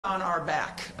on our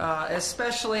back,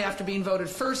 especially after being voted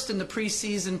first in the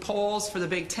preseason polls for the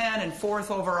Big Ten and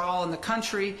fourth overall in the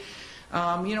country. We're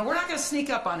not going to sneak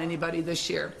up on anybody this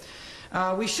year.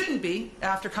 We shouldn't be,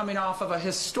 after coming off of a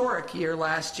historic year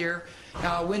last year,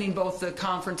 winning both the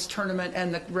conference tournament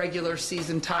and the regular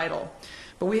season title.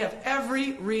 But we have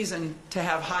every reason to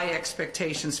have high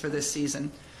expectations for this season.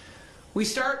 We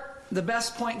start the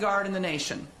best point guard in the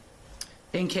nation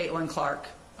in Caitlin Clark.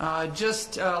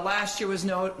 Last year was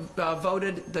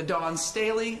voted the Dawn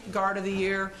Staley Guard of the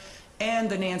Year and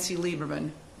the Nancy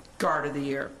Lieberman Guard of the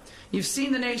Year. You've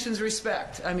seen the nation's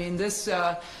respect. I mean, this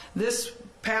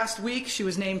past week she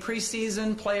was named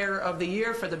preseason Player of the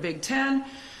Year for the Big Ten.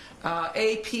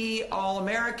 AP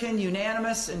All-American,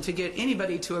 unanimous, and to get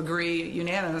anybody to agree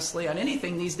unanimously on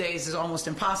anything these days is almost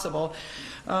impossible.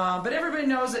 But everybody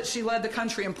knows that she led the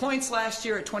country in points last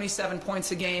year at 27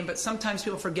 points a game, but sometimes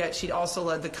people forget she also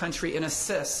led the country in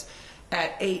assists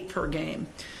at 8 per game.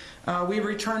 We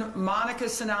return Monica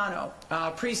Sinano,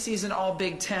 preseason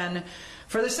All-Big Ten,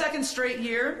 for the second straight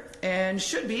year, and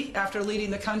should be after leading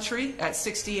the country at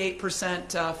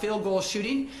 68% field goal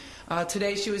shooting.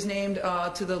 Today she was named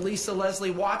to the Lisa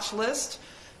Leslie watch list,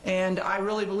 and I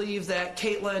really believe that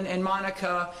Caitlin and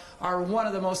Monica are one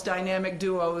of the most dynamic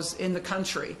duos in the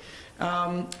country.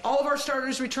 All of our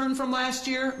starters returned from last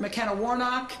year. McKenna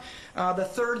Warnock, the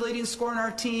third leading scorer on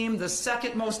our team, the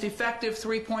second most effective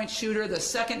three-point shooter, the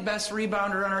second best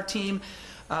rebounder on our team.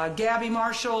 Gabby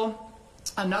Marshall,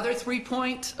 another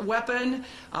three-point weapon,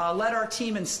 led our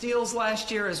team in steals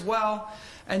last year as well.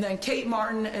 And then Kate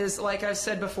Martin is, like I've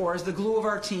said before, is the glue of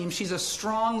our team. She's a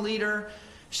strong leader.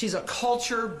 She's a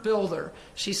culture builder.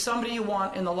 She's somebody you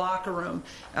want in the locker room.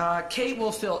 Kate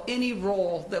will fill any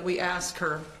role that we ask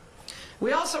her.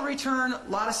 We also return a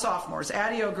lot of sophomores.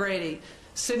 Addie O'Grady,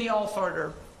 Sydney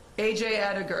Alfarder, AJ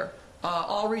Ediger,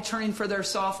 all returning for their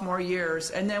sophomore years.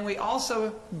 And then we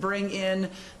also bring in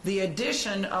the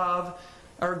addition of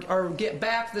or get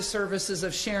back the services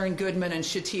of Sharon Goodman and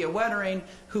Shatia Wettering,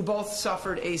 who both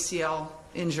suffered ACL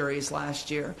injuries last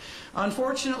year.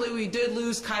 Unfortunately, we did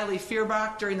lose Kylie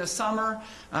Fierbach during the summer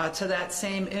to that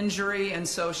same injury, and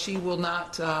so she will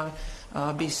not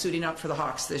be suiting up for the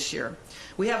Hawks this year.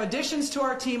 We have additions to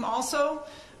our team also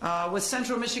with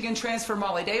Central Michigan transfer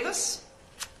Molly Davis.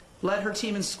 Led her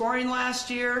team in scoring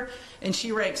last year, and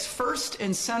she ranks first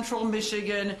in Central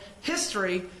Michigan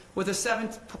history with a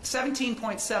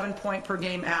 17.7 point per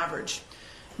game average.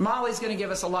 Molly's going to give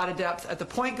us a lot of depth at the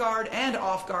point guard and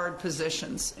off guard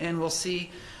positions, and we'll see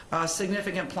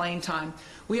significant playing time.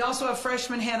 We also have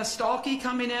freshman Hannah Stalkey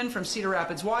coming in from Cedar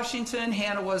Rapids, Washington.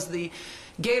 Hannah was the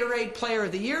Gatorade Player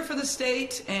of the Year for the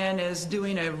state and is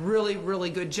doing a really, really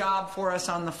good job for us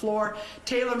on the floor.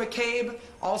 Taylor McCabe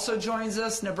also joins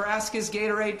us, Nebraska's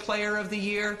Gatorade Player of the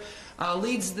Year.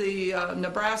 Leads the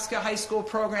Nebraska high school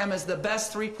program as the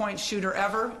best three-point shooter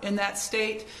ever in that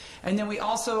state. And then we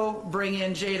also bring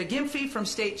in Jada Gimphy from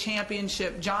State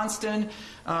Championship Johnston,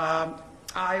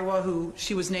 Iowa, who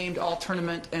she was named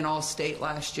all-tournament and all-state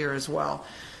last year as well.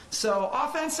 So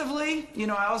offensively,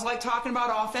 I always like talking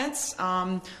about offense.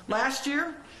 Last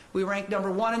year, we ranked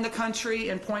number 1 in the country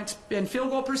in points and field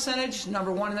goal percentage,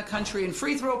 number 1 in the country in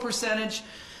free throw percentage,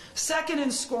 second in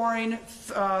scoring,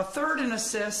 third in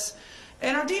assists,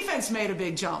 and our defense made a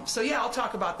big jump. So yeah, I'll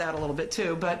talk about that a little bit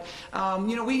too. But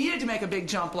we needed to make a big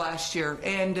jump last year,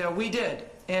 and we did.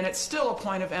 And it's still a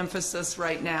point of emphasis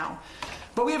right now.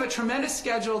 But we have a tremendous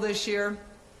schedule this year.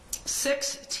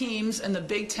 6 teams in the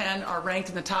Big Ten are ranked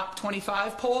in the top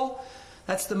 25 poll.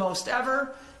 That's the most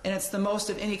ever, and it's the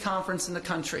most of any conference in the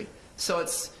country. So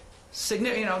it's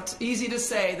it's easy to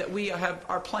say that we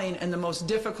are playing in the most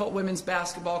difficult women's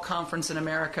basketball conference in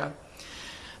America.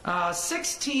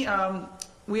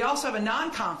 We also have a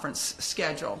non-conference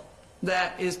schedule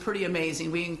that is pretty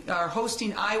amazing. We are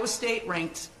hosting Iowa State,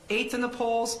 ranked 8th in the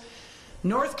polls,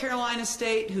 North Carolina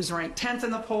State, who's ranked 10th in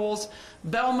the polls,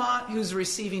 Belmont, who's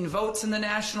receiving votes in the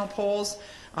national polls.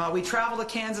 We travel to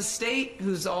Kansas State,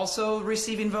 who's also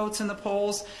receiving votes in the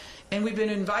polls. And we've been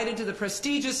invited to the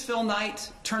prestigious Phil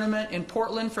Knight tournament in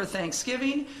Portland for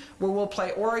Thanksgiving, where we'll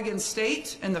play Oregon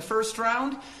State in the first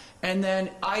round, and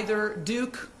then either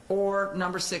Duke or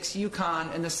number 6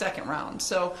 UConn in the second round.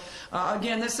 So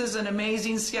again, this is an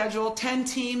amazing schedule. 10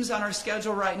 teams on our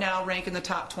schedule right now rank in the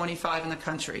top 25 in the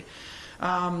country.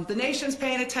 The nation's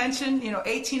paying attention.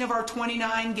 18 of our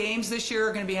 29 games this year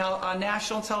are going to be on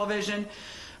national television.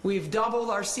 We've doubled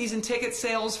our season ticket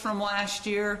sales from last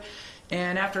year.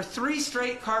 And after 3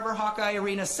 straight Carver Hawkeye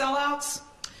Arena sellouts,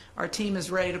 our team is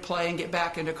ready to play and get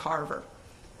back into Carver.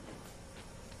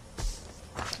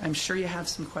 I'm sure you have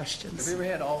some questions. Have you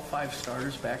ever had all 5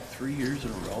 starters back 3 years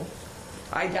in a row?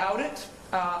 I doubt it.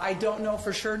 I don't know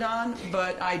for sure, Don,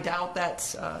 but I doubt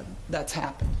that's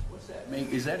happened. What's that make?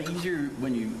 Is that easier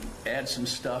when you add some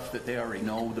stuff that they already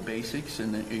know the basics,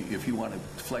 and then if you want to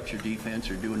flex your defense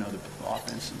or do another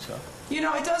offense and stuff? You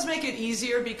know, it does make it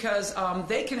easier because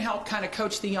they can help kind of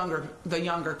coach the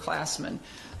younger classmen.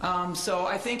 So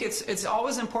I think it's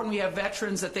always important we have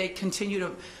veterans that they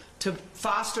continue to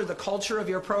foster the culture of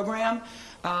your program,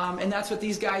 and that's what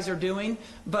these guys are doing.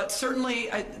 But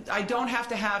certainly, I don't have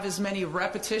to have as many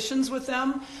repetitions with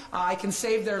them. I can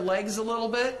save their legs a little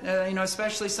bit, you know,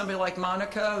 especially somebody like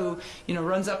Monica who, you know,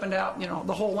 runs up and down, you know,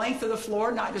 the whole length of the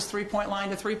floor, not just three-point line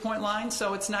to three-point line.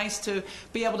 So it's nice to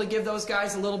be able to give those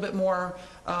guys a little bit more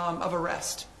of a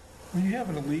rest. When you have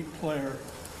an elite player,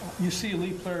 you see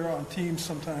elite player on teams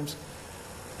sometimes,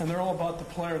 and they're all about the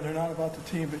player, they're not about the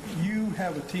team, but you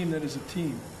have a team that is a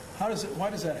team. Why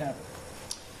does that happen?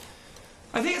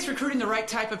 I think it's recruiting the right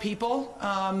type of people.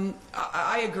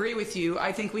 I agree with you.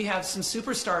 I think we have some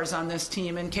superstars on this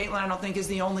team, and Caitlin I don't think is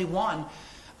the only one.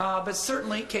 But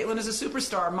certainly Caitlin is a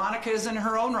superstar. Monica is in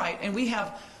her own right, and we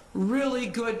have really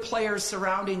good players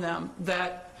surrounding them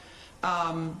that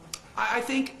I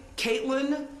think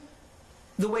Caitlin,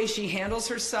 the way she handles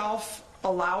herself,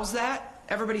 allows that.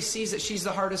 Everybody sees that she's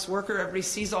the hardest worker. Everybody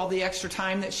sees all the extra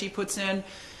time that she puts in.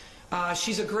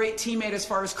 She's a great teammate as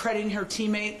far as crediting her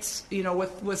teammates, you know,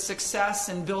 with success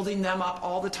and building them up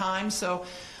all the time. So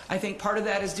I think part of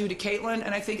that is due to Caitlin,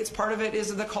 and I think it's part of it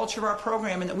is the culture of our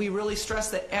program, and that we really stress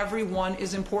that everyone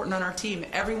is important on our team.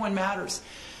 Everyone matters.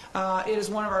 It is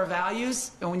one of our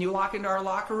values, and when you walk into our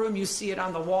locker room, you see it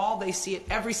on the wall. They see it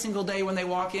every single day when they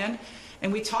walk in.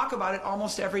 And we talk about it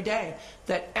almost every day,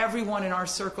 that everyone in our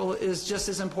circle is just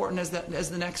as important as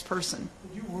the next person.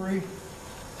 Did you worry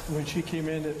when she came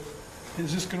in that,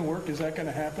 is this going to work? Is that going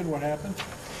to happen? What happened?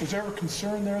 Was there ever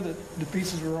concern there that the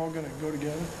pieces were all going to go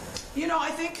together? You know,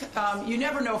 I think you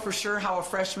never know for sure how a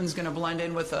freshman's going to blend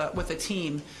in with a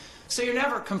team. So you're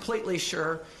never completely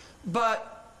sure. But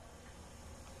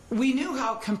we knew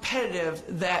how competitive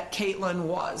that Caitlin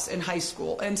was in high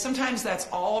school, and sometimes that's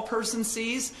all a person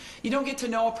sees. You don't get to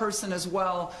know a person as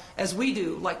well as we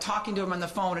do, like talking to them on the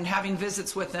phone and having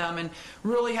visits with them and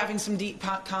really having some deep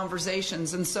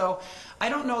conversations. And so I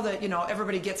don't know that, you know,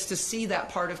 everybody gets to see that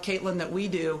part of Caitlin that we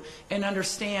do and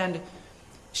understand.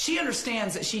 She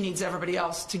understands that she needs everybody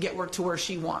else to get to where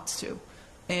she wants to,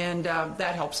 and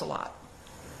that helps a lot.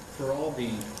 For all the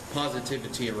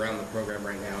positivity around the program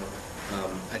right now,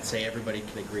 I'd say everybody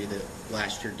can agree that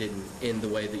last year didn't end the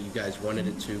way that you guys wanted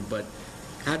it to, but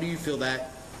how do you feel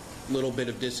that little bit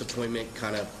of disappointment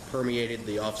kind of permeated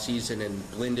the offseason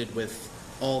and blended with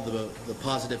all the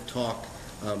positive talk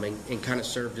and kind of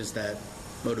served as that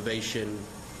motivation,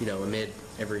 you know, amid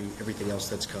everything else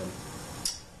that's come?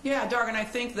 Yeah, Dargan, I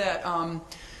think that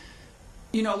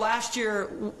you know, last year,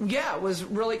 yeah, was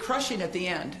really crushing at the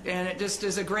end. And it just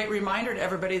is a great reminder to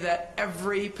everybody that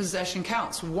every possession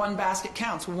counts. One basket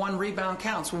counts, one rebound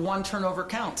counts, one turnover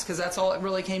counts, because that's all it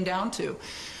really came down to.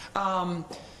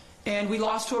 And we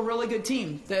lost to a really good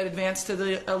team that advanced to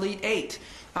the Elite Eight.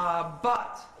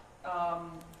 But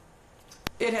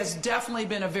it has definitely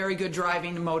been a very good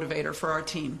driving motivator for our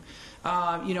team.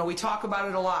 You know, we talk about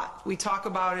it a lot. We talk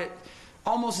about it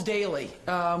almost daily.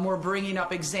 We're bringing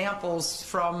up examples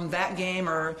from that game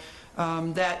or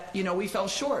that, you know, we fell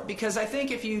short. Because I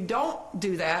think if you don't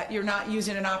do that, you're not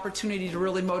using an opportunity to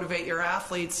really motivate your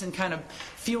athletes and kind of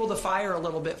fuel the fire a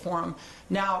little bit for them.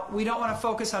 Now, we don't want to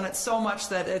focus on it so much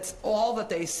that it's all that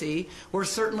they see. We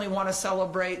certainly want to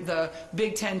celebrate the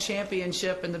Big Ten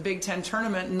championship and the Big Ten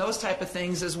tournament and those type of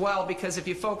things as well, because if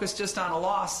you focus just on a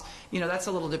loss, you know, that's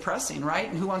a little depressing, right?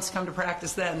 And who wants to come to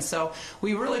practice then? So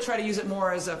we really try to use it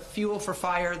more as a fuel for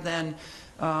fire than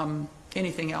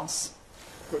anything else.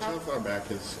 Coach, how far back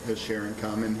has Sharon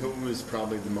come, and who was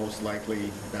probably the most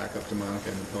likely backup to Monica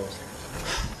in the post?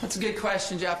 That's a good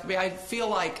question, Jeff. I feel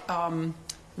like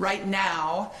right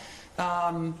now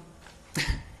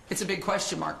it's a big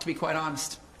question mark, to be quite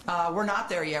honest. We're not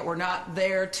there yet. We're not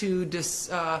there to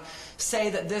say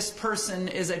that this person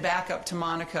is a backup to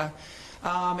Monica.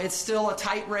 It's still a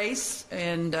tight race,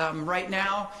 and right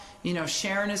now, you know,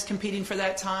 Sharon is competing for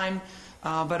that time,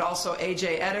 but also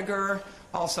A.J. Ediger,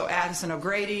 also Addison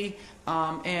O'Grady,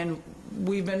 and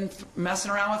we've been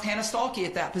messing around with Hannah Stahlke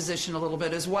at that position a little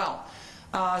bit as well.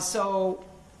 So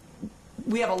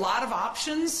we have a lot of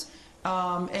options,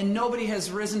 and nobody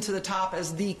has risen to the top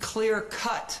as the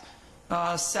clear-cut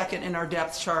second in our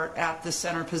depth chart at the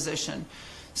center position.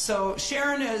 So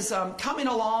Sharon is coming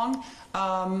along.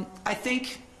 I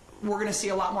think we're going to see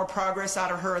a lot more progress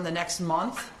out of her in the next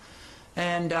month.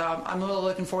 And I'm really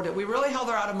looking forward to it. We really held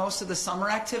her out of most of the summer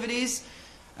activities,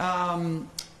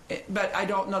 but I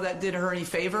don't know that did her any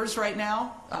favors right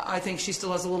now. I think she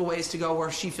still has a little ways to go where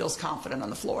she feels confident on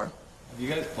the floor. Have you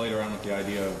guys played around with the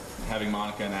idea of having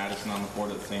Monica and Addison on the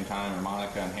court at the same time, or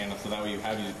Monica and Hannah, so that way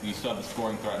you still have the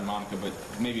scoring threat in Monica, but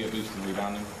maybe a boost in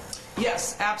rebounding?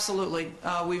 Yes, absolutely.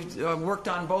 We've worked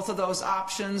on both of those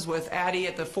options with Addie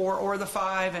at the 4 or the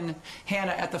 5 and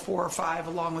Hannah at the 4 or 5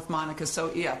 along with Monica.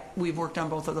 So, yeah, we've worked on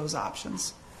both of those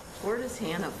options. Where does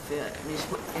Hannah fit? I mean,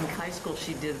 in high school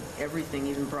she did everything,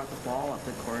 even brought the ball up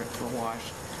the court for wash.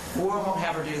 We won't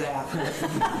have her do that.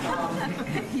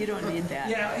 You don't need that.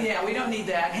 Yeah, we don't need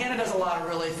that. Hannah does a lot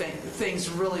of things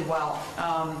really well.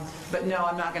 But no,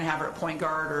 I'm not going to have her at point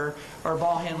guard or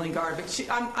ball handling guard. But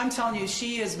I'm telling you,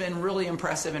 she has been really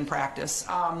impressive in practice.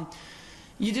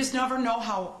 You just never know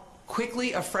how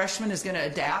quickly a freshman is going to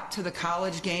adapt to the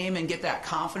college game and get that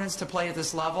confidence to play at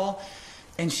this level.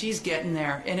 And she's getting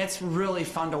there. And it's really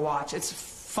fun to watch. It's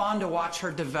fun to watch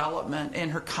her development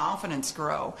and her confidence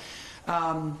grow.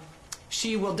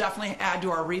 She will definitely add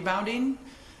to our rebounding,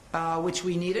 which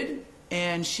we needed,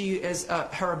 and she is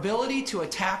her ability to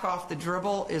attack off the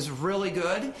dribble is really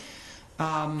good.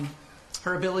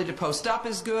 Her ability to post up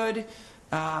is good,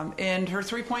 and her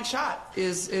three-point shot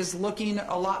is looking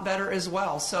a lot better as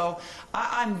well. So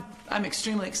I'm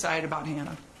extremely excited about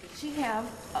Hannah. Does she have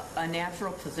a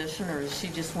natural position, or is she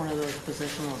just one of those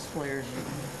positionless players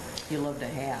you love to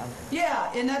have? Yeah,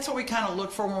 and that's what we kind of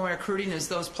look for when we're recruiting, is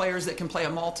those players that can play a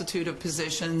multitude of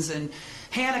positions, and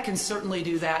Hannah can certainly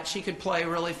do that. She could play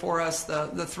really for us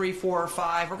the 3, 4, or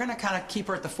 5. We're going to kind of keep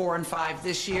her at the 4 and 5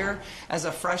 this year as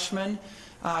a freshman,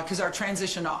 because our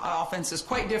transition offense is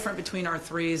quite different between our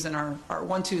 3s and our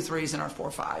 1, 2, 3s and our 4,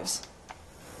 5s.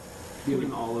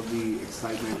 Given all of the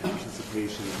excitement and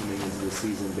anticipation coming into the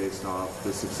season based off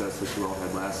the success that you all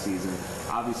had last season,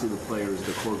 obviously the players,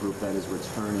 the core group that is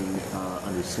returning,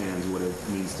 understands what it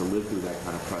means to live through that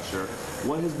kind of pressure.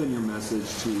 What has been your message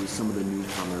to some of the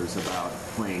newcomers about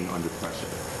playing under pressure?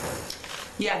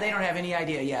 Yeah, they don't have any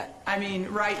idea yet. I mean,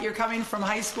 right, you're coming from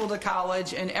high school to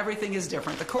college and everything is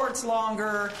different. The court's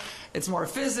longer, it's more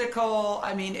physical.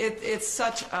 I mean, it's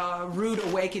such a rude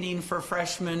awakening for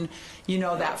freshmen,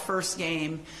 that first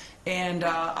game. And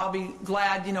I'll be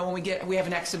glad, when we have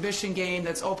an exhibition game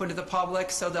that's open to the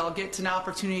public, so they'll get an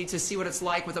opportunity to see what it's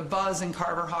like with a buzz in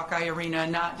Carver Hawkeye Arena,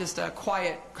 not just a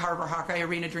quiet Carver Hawkeye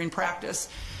Arena during practice.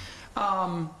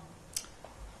 I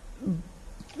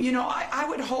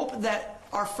would hope that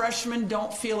our freshmen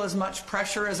don't feel as much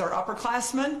pressure as our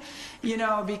upperclassmen,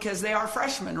 because they are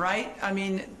freshmen, right? I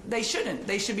mean, they shouldn't.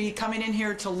 They should be coming in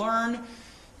here to learn,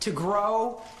 to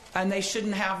grow, and they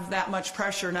shouldn't have that much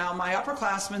pressure. Now, my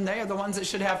upperclassmen, they are the ones that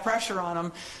should have pressure on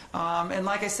them. And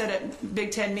like I said at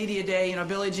Big Ten Media Day,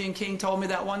 Billie Jean King told me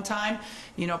that one time,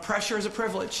 pressure is a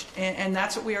privilege, and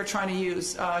that's what we are trying to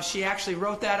use. She actually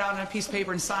wrote that out on a piece of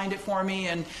paper and signed it for me,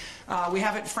 and we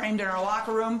have it framed in our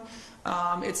locker room.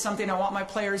 It's something I want my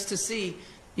players to see.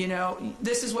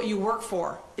 This is what you work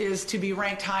for, is to be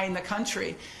ranked high in the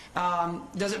country.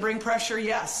 Does it bring pressure?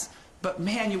 Yes. But,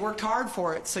 man, you worked hard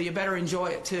for it, so you better enjoy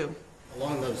it, too.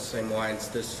 Along those same lines,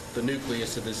 the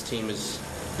nucleus of this team has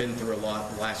been through a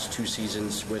lot the last 2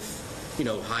 seasons with,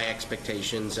 high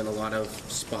expectations and a lot of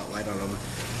spotlight on them.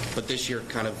 But this year,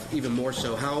 kind of even more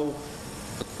so. How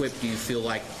equipped do you feel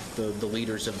like the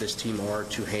leaders of this team are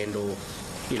to handle,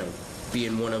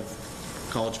 being one of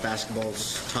college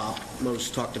basketball's top,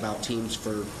 most talked about teams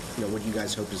for, what you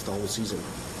guys hope is the whole season?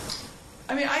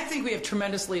 I mean, I think we have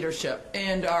tremendous leadership,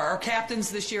 and our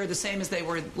captains this year are the same as they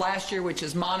were last year, which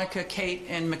is Monica, Kate,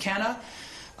 and McKenna.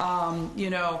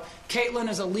 Caitlin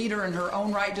is a leader in her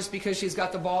own right just because she's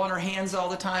got the ball in her hands all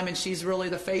the time, and she's really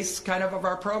the face kind of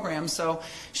our program. So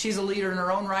she's a leader in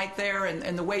her own right there,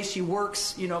 and the way she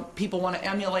works, people want to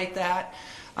emulate that.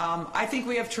 I think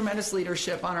we have tremendous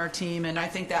leadership on our team, and I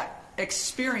think that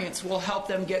experience will help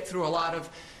them get through a lot of,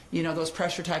 those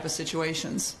pressure type of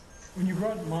situations. When you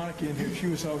brought Monica in here, she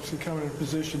was obviously coming in a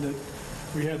position that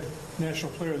we had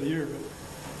National Player of the Year, but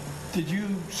did you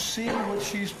see what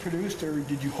she's produced, or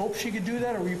did you hope she could do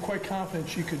that, or were you quite confident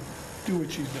she could do what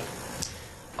she's done?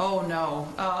 Oh, no.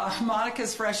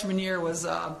 Monica's freshman year was,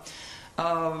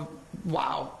 wow.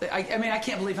 I mean, I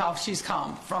can't believe how she's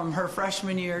come from her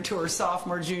freshman year to her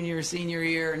sophomore, junior, senior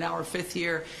year, and now her 5th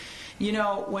year.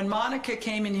 When Monica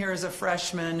came in here as a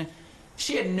freshman,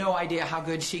 she had no idea how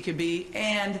good she could be,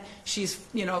 and she's,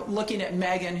 looking at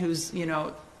Megan, who's,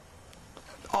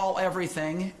 all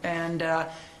everything, and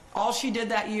all she did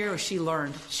that year was she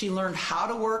learned. She learned how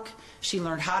to work. She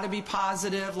learned how to be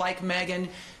positive like Megan.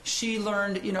 She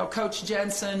learned, Coach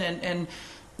Jensen and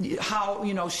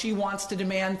how, she wants to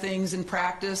demand things in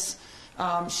practice.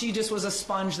 She just was a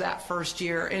sponge that first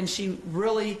year, and she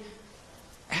really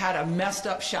had a messed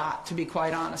up shot, to be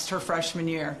quite honest, her freshman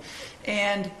year.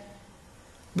 And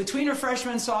between her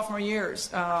freshman and sophomore years,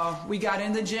 we got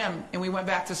in the gym and we went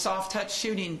back to soft touch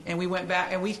shooting, and we went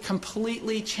back and we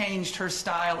completely changed her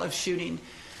style of shooting.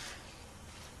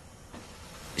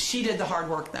 She did the hard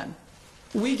work then.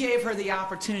 We gave her the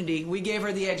opportunity. We gave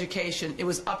her the education. It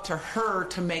was up to her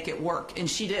to make it work, and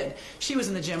she did. She was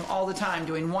in the gym all the time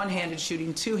doing one-handed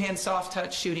shooting, two-hand soft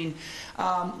touch shooting,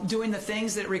 doing the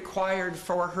things that required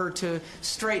for her to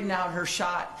straighten out her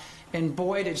shot. And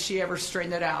boy, did she ever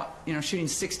straighten it out. Shooting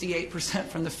 68%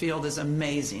 from the field is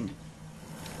amazing.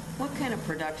 What kind of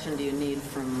production do you need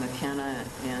from McKenna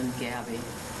and Gabby?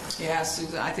 Yeah,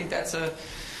 Susan, I think that's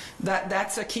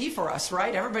a key for us,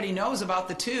 right? Everybody knows about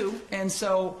the two, and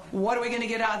so what are we going to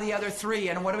get out of the other three,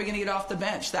 and what are we going to get off the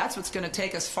bench? That's what's going to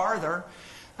take us farther.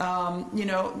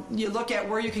 You look at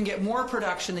where you can get more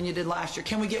production than you did last year.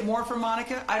 Can we get more from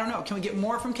Monica? I don't know. Can we get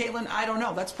more from Caitlin? I don't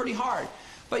know. That's pretty hard.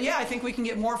 But yeah, I think we can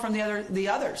get more from the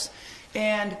others.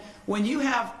 And when you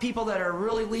have people that are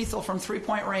really lethal from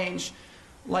three-point range,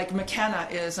 like McKenna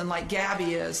is and like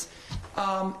Gabby is,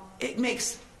 it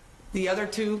makes the other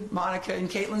two, Monica and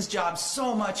Caitlin's job,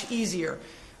 so much easier,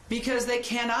 because they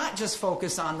cannot just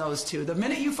focus on those two. The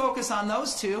minute you focus on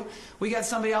those two, we got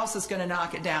somebody else that's going to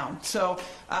knock it down. So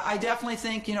I definitely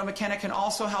think McKenna can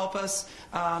also help us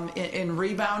in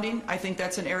rebounding. I think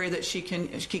that's an area that she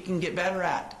can get better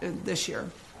at this year.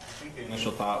 I think the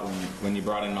initial thought when you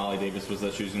brought in Molly Davis was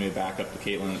that she was going to be back up to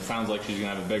Caitlin. It sounds like she's going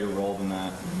to have a bigger role than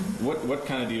that. Mm-hmm. What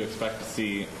kind of do you expect to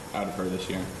see out of her this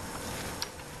year?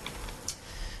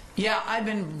 Yeah, I've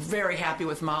been very happy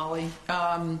with Molly.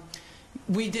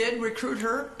 We did recruit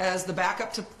her as the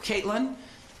backup to Caitlin.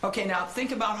 Okay, now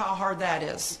think about how hard that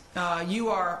is. You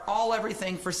are all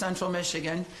everything for Central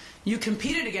Michigan. You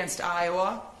competed against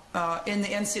Iowa in the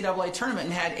NCAA tournament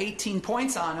and had 18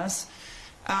 points on us.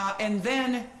 And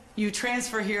then you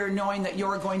transfer here knowing that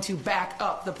you're going to back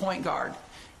up the point guard.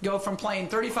 Go from playing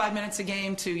 35 minutes a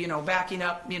game to, backing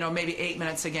up, maybe 8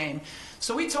 minutes a game.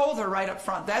 So we told her right up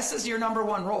front, this is your number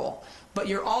one role, but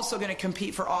you're also going to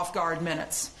compete for off-guard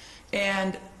minutes.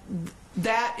 And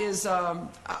that is,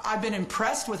 I've been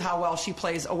impressed with how well she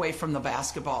plays away from the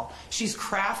basketball. She's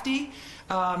crafty,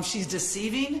 she's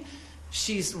deceiving,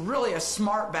 she's really a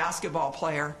smart basketball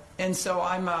player. And so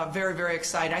I'm very, very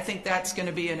excited. I think that's going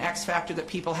to be an X factor that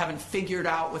people haven't figured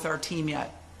out with our team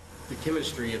yet. The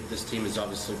chemistry of this team has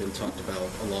obviously been talked about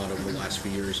a lot over the last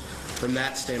few years. From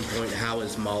that standpoint, how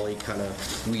has Molly kind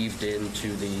of weaved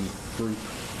into the group,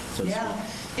 so to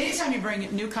speak? Anytime you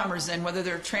bring newcomers in, whether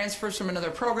they're transfers from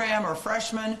another program or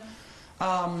freshmen,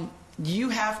 you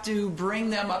have to bring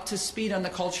them up to speed on the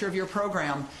culture of your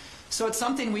program. So it's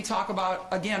something we talk about,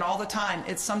 again, all the time.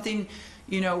 It's something,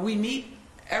 we meet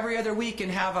every other week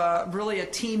and have a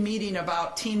team meeting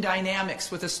about team dynamics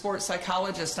with a sports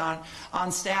psychologist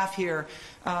on staff here.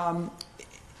 And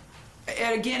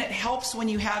again, it helps when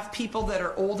you have people that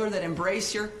are older that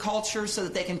embrace your culture so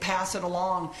that they can pass it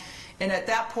along. And at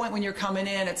that point when you're coming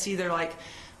in, it's either like,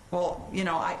 well,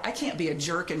 I can't be a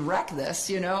jerk and wreck this,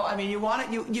 I mean, you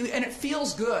want it, and it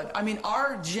feels good. I mean,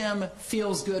 our gym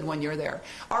feels good when you're there.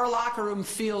 Our locker room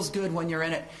feels good when you're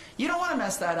in it. You don't want to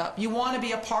mess that up. You want to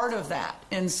be a part of that.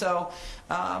 And so,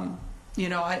 I'm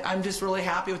just really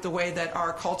happy with the way that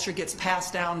our culture gets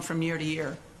passed down from year to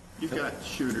year. You've got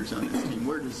shooters on this team.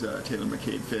 Where does Taylor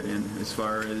McCabe fit in as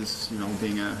far as,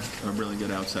 being a really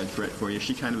good outside threat for you? Is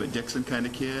she kind of a Dixon kind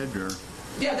of kid, or?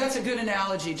 Yeah, that's a good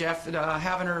analogy, Jeff,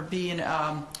 having her being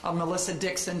a Melissa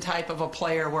Dixon type of a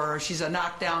player where she's a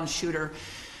knockdown shooter.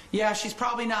 Yeah, she's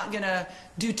probably not going to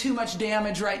do too much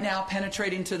damage right now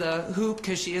penetrating to the hoop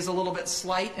because she is a little bit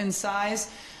slight in size.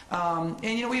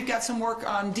 And, we've got some work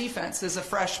on defense. As a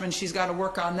freshman, she's got to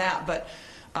work on that. But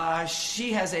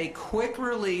she has a quick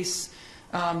release,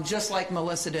 just like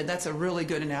Melissa did. That's a really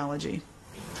good analogy.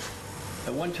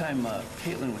 At one time,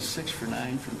 Caitlin was 6 for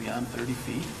 9 from beyond 30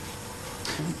 feet.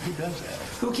 Who does that?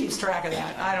 Who keeps track of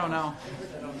that? I don't know.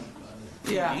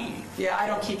 Yeah, I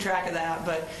don't keep track of that.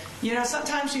 But,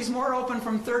 sometimes she's more open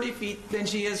from 30 feet than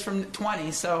she is from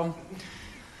 20, so.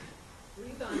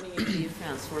 Rebounding and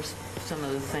defense were some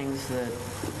of the things that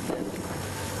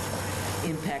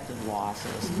impacted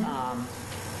losses. Mm-hmm.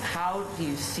 How do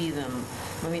you see them?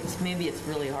 I mean, maybe it's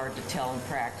really hard to tell in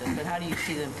practice, but how do you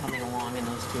see them coming along in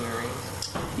those two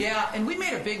areas? Yeah, and we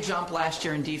made a big jump last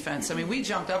year in defense. I mean, we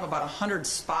jumped up about 100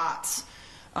 spots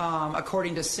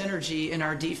according to synergy in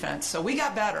our defense. So we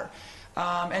got better,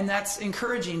 and that's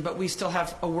encouraging, but we still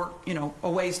have a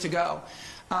ways to go.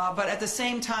 But at the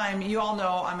same time, you all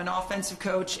know I'm an offensive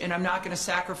coach, and I'm not going to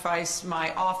sacrifice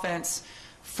my offense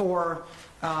for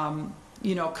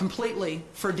completely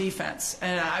for defense.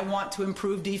 And I want to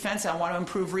improve defense. I want to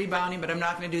improve rebounding, but I'm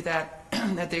not going to do that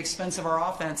at the expense of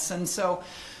our offense. And so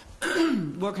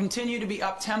we'll continue to be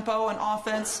up-tempo in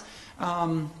offense.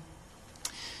 And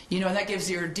that gives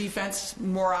your defense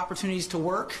more opportunities to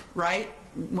work, right?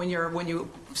 When you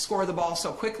score the ball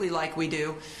so quickly like we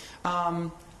do.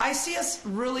 I see us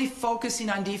really focusing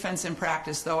on defense in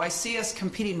practice, though. I see us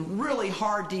competing really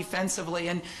hard defensively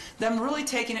and them really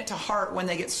taking it to heart when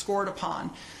they get scored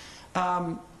upon.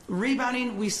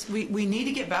 Rebounding, we need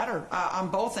to get better on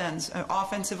both ends,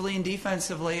 offensively and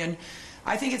defensively. And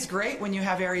I think it's great when you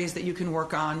have areas that you can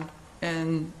work on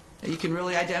and you can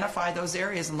really identify those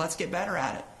areas, and let's get better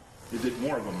at it. Is it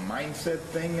more of a mindset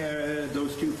thing,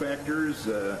 those two factors?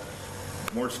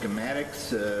 More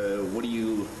schematics? What do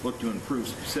you look to improve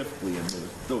specifically in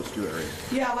those two areas?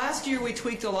 Yeah, last year we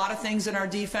tweaked a lot of things in our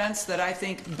defense that I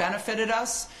think benefited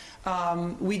us.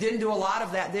 We didn't do a lot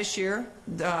of that this year,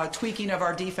 tweaking of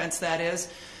our defense, that is.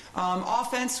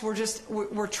 Offense,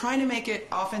 we're trying to make it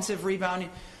offensive rebounding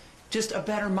just a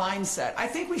better mindset. I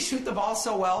think we shoot the ball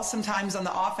so well sometimes on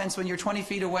the offense. When you're 20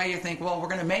 feet away, you think, well, we're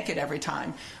going to make it every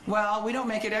time. Well, we don't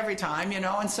make it every time,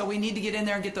 and so we need to get in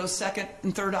there and get those second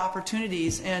and third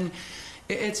opportunities. And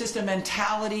it's just a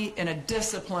mentality and a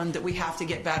discipline that we have to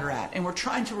get better at, and we're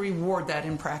trying to reward that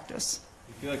in practice.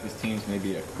 I feel like this team's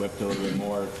maybe equipped a little bit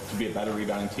more to be a better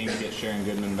rebounding team, to get Sharon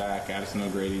Goodman back. Addison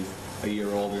O'Grady's a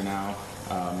year older now.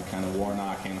 Kind of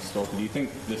Warnock, Hannah Stolke. Do you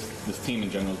think this team in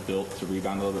general is built to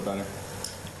rebound a little bit better?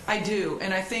 I do,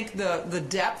 and I think the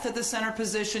depth at the center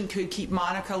position could keep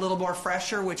Monica a little more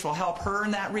fresher, which will help her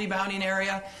in that rebounding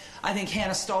area. I think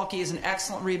Hannah Stolke is an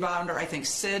excellent rebounder. I think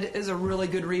Sid is a really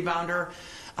good rebounder.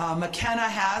 McKenna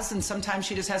has, and sometimes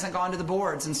she just hasn't gone to the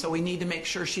boards, and so we need to make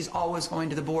sure she's always going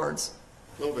to the boards.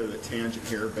 A little bit of a tangent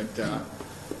here, but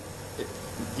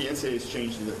the NCAA has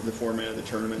changed the format of the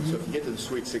tournament. So if you get to the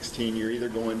Sweet 16, you're either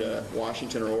going to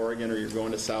Washington or Oregon, or you're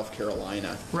going to South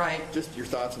Carolina. Right. Just your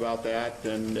thoughts about that,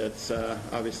 and it's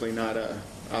obviously not an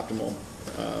optimal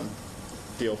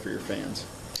deal for your fans.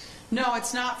 No,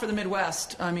 it's not for the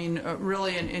Midwest. I mean,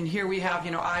 really, and here we have,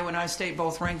 Iowa and Iowa State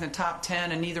both ranked in the top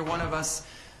 10, and neither one of us,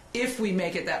 if we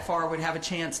make it that far, would have a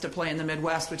chance to play in the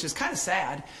Midwest, which is kind of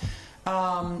sad.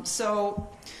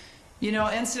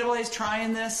 NCAA is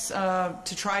trying this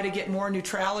to try to get more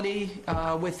neutrality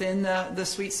within the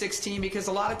Sweet 16, because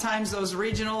a lot of times those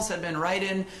regionals have been right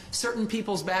in certain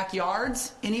people's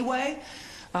backyards anyway.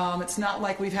 It's not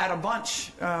like we've had a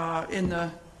bunch right in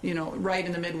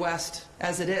the Midwest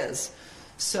as it is.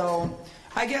 So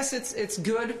I guess it's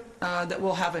good that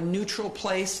we'll have a neutral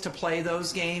place to play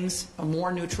those games,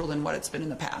 more neutral than what it's been in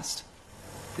the past.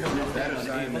 Is that a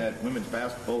sign that women's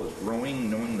basketball is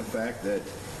growing, knowing the fact that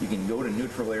you can go to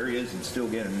neutral areas and still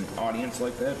get an audience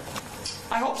like that?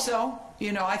 I hope so.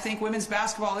 I think women's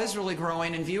basketball is really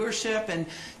growing in viewership and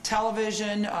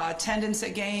television, attendance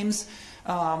at games.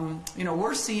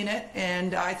 We're seeing it,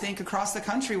 and I think across the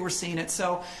country we're seeing it.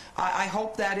 So I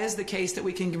hope that is the case, that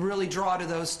we can really draw to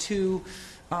those two,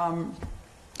 what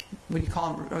do you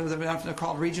call them, I don't know if they're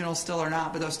called regional still or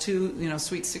not, but those two,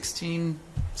 Sweet 16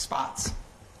 spots.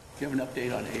 Do you have an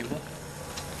update on Ava?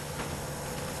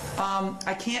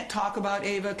 I can't talk about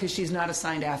Ava because she's not a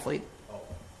signed athlete.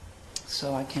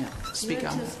 So I can't speak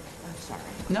on that. I'm sorry.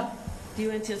 No. Do you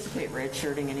anticipate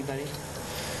redshirting anybody?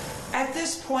 At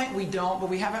this point, we don't, but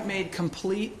we haven't made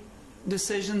complete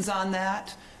decisions on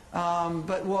that.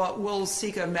 But we'll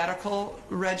seek a medical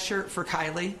red shirt for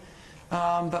Kylie,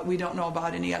 but we don't know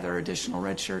about any other additional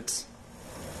red shirts.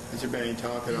 Has there been any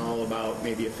talk at all about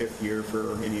maybe a fifth year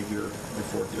for any of your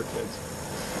fourth-year kids?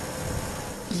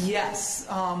 Yes,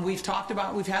 we've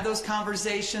had those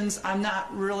conversations. I'm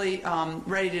not really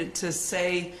ready to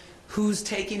say who's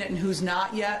taking it and who's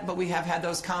not yet, but we have had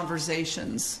those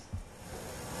conversations.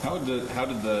 How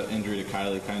did the injury to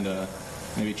Kylie kind of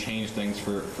maybe change things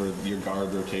for your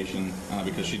guard rotation?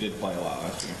 Because she did play a lot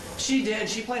last year. She did.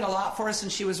 She played a lot for us,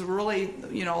 and she was really,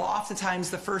 oftentimes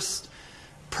the first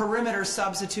perimeter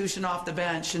substitution off the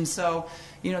bench. And so,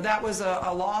 that was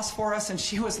a loss for us, and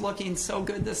she was looking so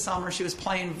good this summer. She was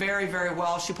playing very, very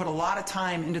well. She put a lot of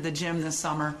time into the gym this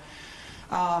summer.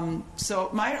 So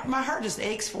my heart just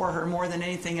aches for her more than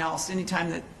anything else.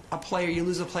 Anytime that you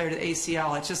lose a player to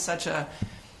ACL, it's just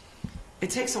it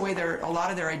takes away a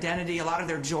lot of their identity, a lot of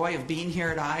their joy of being here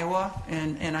at Iowa,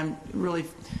 and I really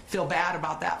feel bad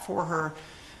about that for her.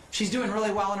 she's doing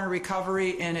really well in her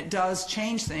recovery, and it does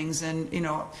change things. And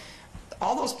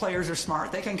all those players are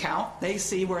smart. They can count. They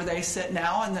see where they sit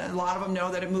now, and a lot of them know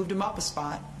that it moved them up a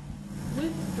spot.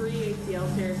 With 3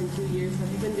 ACL tears in 2 years,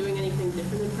 have you been doing anything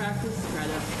different in practice to try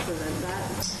to prevent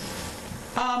that?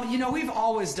 We've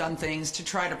always done things to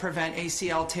try to prevent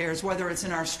ACL tears, whether it's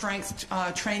in our strength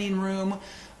training room,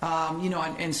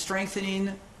 and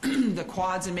strengthening the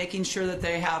quads and making sure that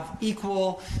they have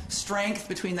equal strength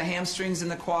between the hamstrings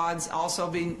and the quads, also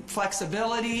being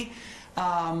flexibility.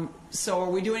 So are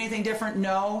we doing anything different?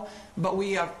 No, but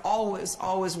we have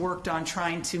always worked on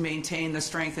trying to maintain the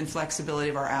strength and flexibility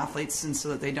of our athletes, and so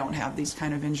that they don't have these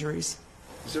kind of injuries.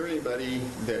 Is there anybody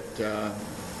that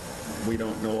we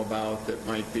don't know about that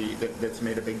might be that's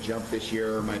made a big jump this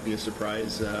year, or might be a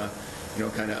surprise,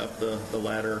 kind of up the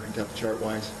ladder depth chart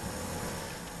wise?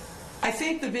 I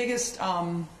think the biggest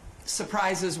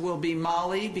surprises will be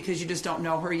Molly, because you just don't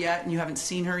know her yet and you haven't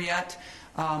seen her yet.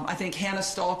 I think Hannah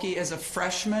Stolke as a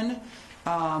freshman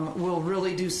will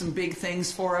really do some big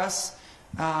things for us.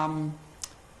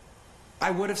 I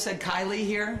would have said Kylie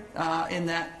here in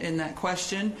that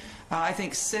question. I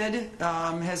think Sid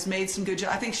has made some good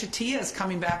jobs. I think Shatia is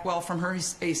coming back well from her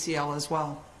ACL as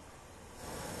well.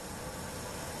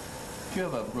 Do you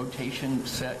have a rotation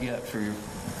set yet for your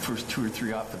first 2 or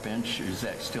 3 off the bench, or is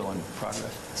that still in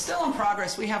progress? Still in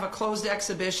progress. We have a closed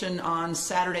exhibition on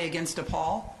Saturday against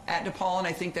DePaul, at DePaul, and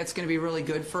I think that's going to be really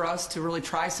good for us to really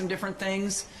try some different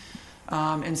things.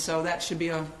 And so that should be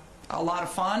a lot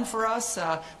of fun for us,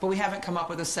 but we haven't come up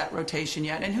with a set rotation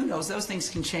yet. And who knows, those things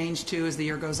can change too as the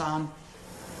year goes on.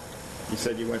 You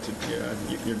said you went to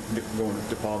you're going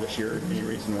to DePaul this year. Any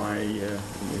reason why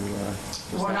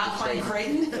We're not playing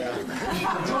Creighton?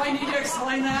 Yeah. Do I need to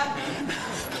explain that?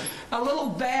 A little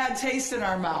bad taste in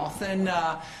our mouth, and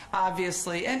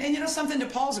obviously, and something,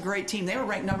 DePaul's a great team. They were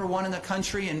ranked #1 in the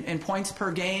country in points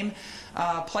per game,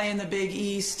 playing the Big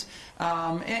East.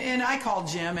 And I called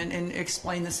Jim and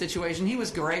explained the situation. He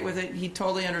was great with it. He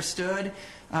totally understood.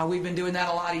 We've been doing that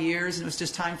a lot of years, and it was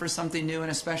just time for something new,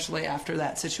 and especially after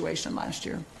that situation last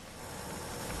year.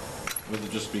 Was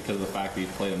it just because of the fact that you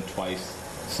played them twice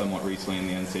somewhat recently in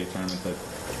the NCAA tournament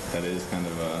that is kind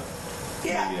of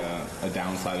a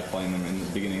downside of playing them in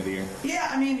the beginning of the year? Yeah,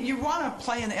 I mean, you want to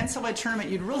play in the NCAA tournament.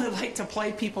 You'd really like to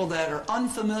play people that are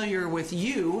unfamiliar with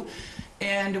you,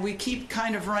 and we keep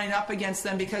kind of running up against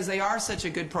them because they are such a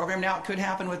good program. Now, it could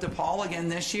happen with DePaul again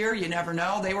this year. You never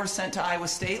know. They were sent to Iowa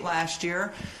State last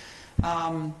year.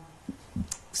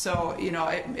 So,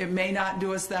 it may not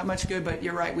do us that much good, but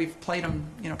you're right. We've played them,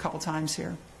 a couple times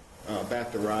here.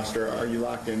 Back to roster, are you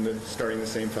locked into starting the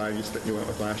same 5 you went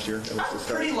with last year? I'm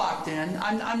pretty locked in.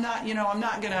 I'm not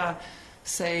going to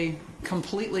say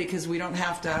completely, because we don't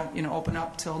have to, open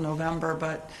up till November.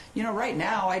 But, right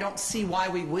now, I don't see why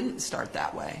we wouldn't start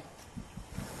that way.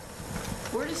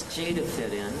 Where does Jada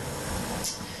fit in?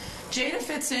 Jada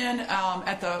fits in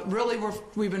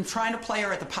we've been trying to play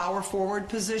her at the power forward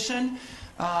position.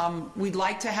 We'd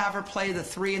like to have her play the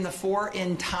 3 and the 4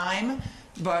 in time.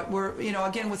 But we're,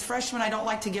 again, with freshmen, I don't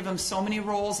like to give them so many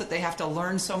roles that they have to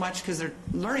learn so much, because they're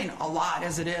learning a lot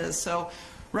as it is. So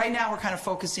right now we're kind of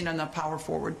focusing on the power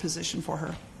forward position for her.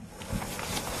 All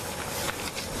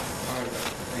right.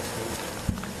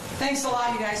 Thanks a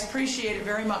lot, you guys. Appreciate it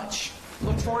very much.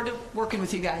 Look forward to working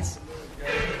with you guys.